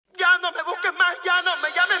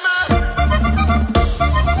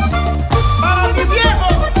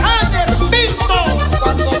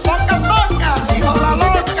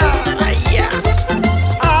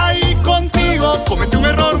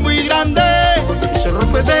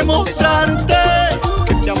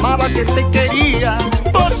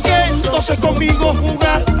entonces conmigo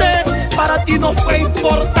jugaste. Para ti no fue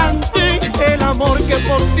importante el amor que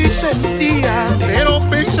por ti sentía. Pero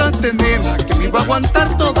pensaste, nena, que me iba a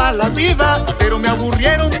aguantar toda la vida, pero me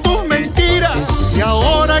aburrieron tus mentiras. Y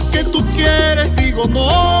ahora que tú quieres digo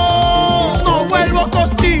no vuelvo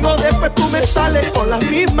contigo. Después tú me sales con las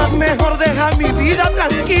mismas. Mejor deja mi vida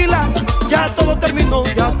tranquila. Ya todo terminó,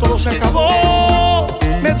 ya todo se acabó.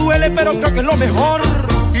 Me duele pero creo que es lo mejor.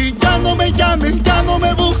 Y ya no me llames, ya no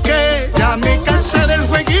me busques. Ya me cansé del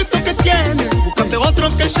jueguito que tienes. Búscate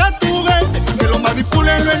otro que sea tu juguete, que lo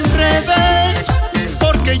manipule, lo enredes,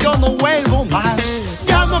 porque yo no vuelvo más.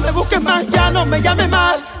 Ya no me busques más, ya no me llames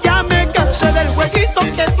más. Ya me cansé del jueguito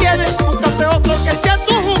que tienes. Búscate otro que sea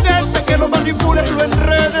tu juguete, que lo manipules, lo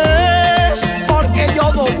enredes, porque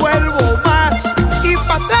yo no vuelvo más. Y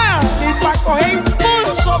pa' atrás, y pa' coger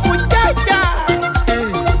impulso, muchacha.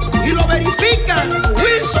 Y lo verifican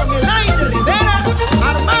Wilson, Elaine, Rivera,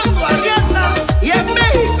 Armando Arrieta, y en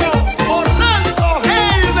México, Orlando,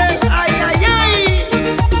 Elber, ay, ay, ay.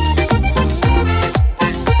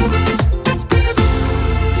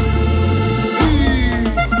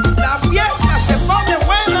 La fiesta se pone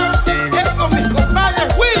buena, es con mis compadres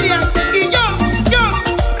William y yo,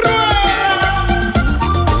 Rueda.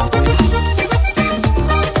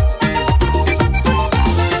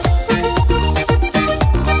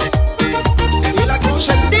 Y la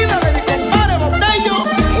consentida de mi compadre Botello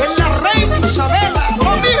es la reina Isabela.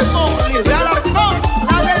 Lo mismo, Libre Alarcón,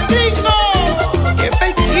 la del gringo, que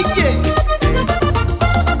pechiche.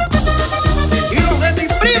 Y los de mi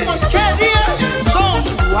primo Che Díaz son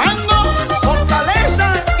Juango, Fortaleza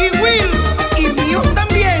y Will, y míos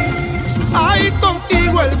también. Ay,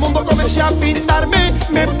 contigo el mundo comencé a pintarme,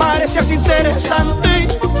 me parecías interesante.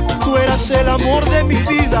 Tú eras el amor de mi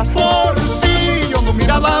vida. Por ti yo no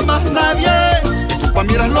miraba más nadie. Tú pa'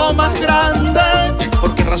 mí eras lo más grande.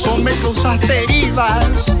 ¿Por qué razón me causaste heridas?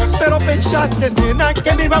 Pero pensaste, nena,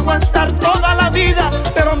 que me iba a aguantar toda la vida,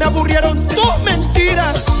 pero me aburrieron tus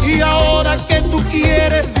mentiras. Y ahora que tú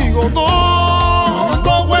quieres digo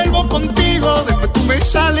No vuelvo contigo, después tú me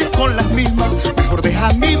sales con las mismas. Mejor deja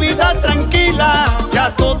mi vida tranquila. Ya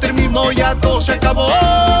todo terminó, ya todo se acabó.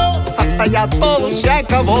 Hasta ya todo se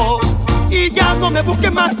acabó. Y ya no me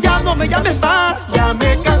busques más, ya no me llames más. Ya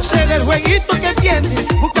me cansé del jueguito que tienes.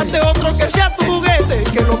 Búscate otro que sea tu juguete,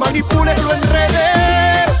 que lo manipules, lo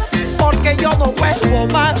enredes, porque yo no vuelvo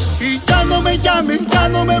más. Y ya no me llames, ya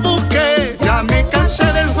no me busques. Ya me cansé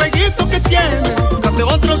del jueguito que tienes. Búscate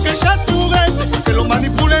otro que sea tu